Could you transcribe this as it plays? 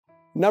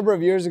A number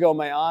of years ago,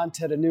 my aunt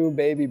had a new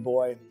baby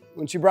boy.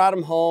 When she brought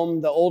him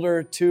home, the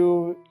older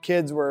two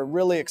kids were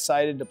really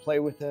excited to play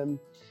with him.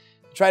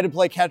 They tried to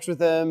play catch with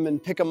him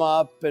and pick him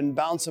up and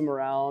bounce him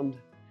around,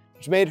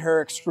 which made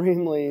her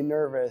extremely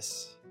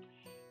nervous.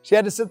 She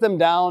had to sit them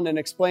down and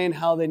explain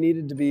how they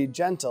needed to be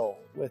gentle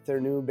with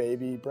their new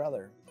baby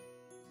brother.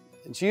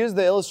 And she used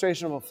the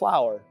illustration of a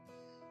flower.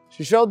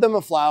 She showed them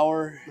a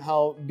flower,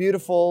 how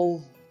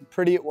beautiful,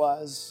 pretty it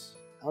was,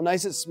 how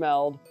nice it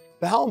smelled,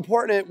 but how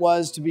important it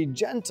was to be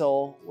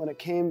gentle when it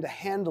came to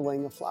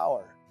handling a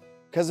flower.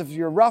 Because if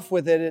you're rough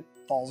with it, it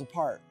falls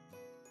apart.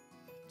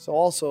 So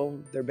also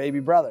their baby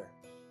brother.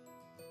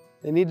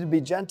 They needed to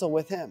be gentle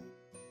with him.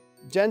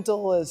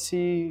 Gentle as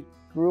he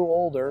grew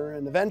older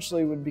and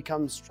eventually would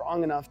become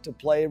strong enough to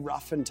play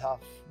rough and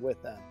tough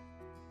with them.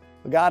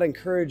 But God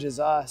encourages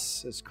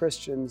us as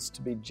Christians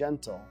to be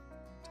gentle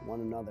to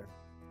one another.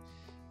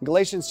 In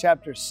Galatians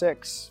chapter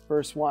 6,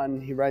 verse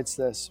 1, he writes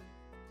this,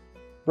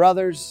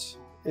 "Brothers,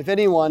 if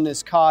anyone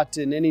is caught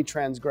in any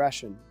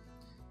transgression,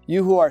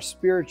 you who are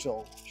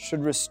spiritual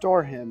should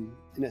restore him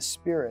in a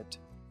spirit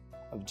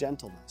of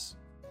gentleness."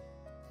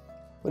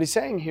 What he's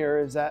saying here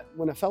is that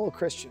when a fellow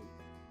Christian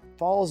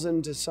falls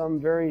into some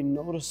very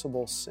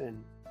noticeable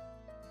sin,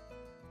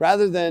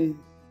 rather than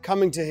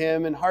coming to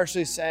him and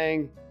harshly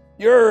saying,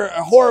 "You're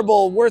a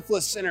horrible,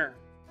 worthless sinner,"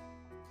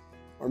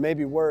 or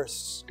maybe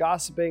worse,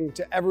 gossiping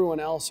to everyone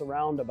else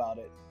around about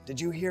it,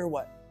 "Did you hear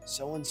what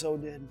so-and-so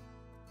did?"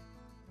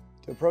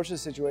 To approach the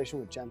situation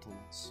with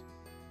gentleness,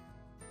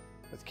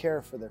 with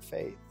care for their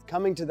faith,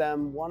 coming to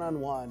them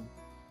one-on-one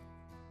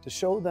to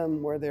show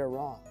them where they're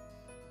wrong,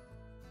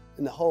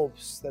 in the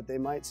hopes that they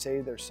might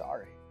say they're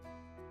sorry,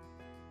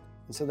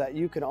 and so that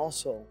you can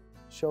also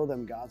show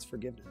them God's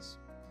forgiveness.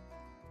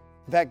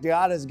 In fact,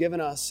 God has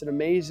given us an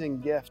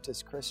amazing gift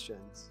as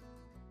Christians,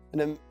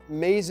 an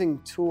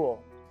amazing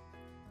tool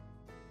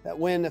that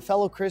when a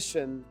fellow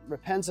Christian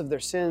repents of their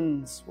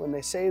sins, when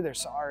they say they're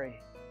sorry,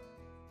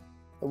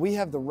 that we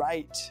have the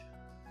right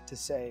to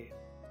say,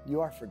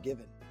 "You are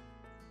forgiven."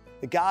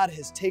 That God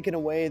has taken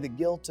away the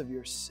guilt of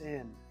your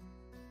sin.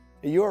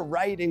 That you are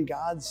right in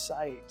God's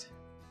sight.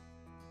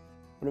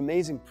 What an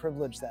amazing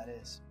privilege that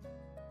is.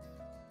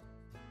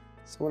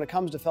 So when it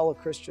comes to fellow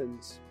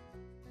Christians,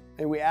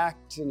 may we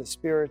act in a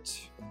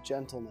spirit of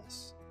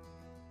gentleness,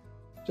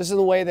 just in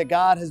the way that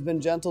God has been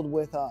gentle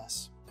with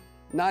us,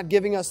 not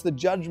giving us the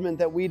judgment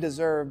that we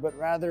deserve, but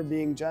rather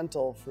being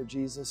gentle for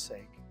Jesus'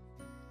 sake.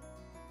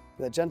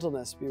 That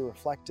gentleness be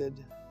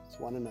reflected as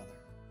one another.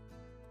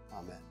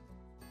 Amen.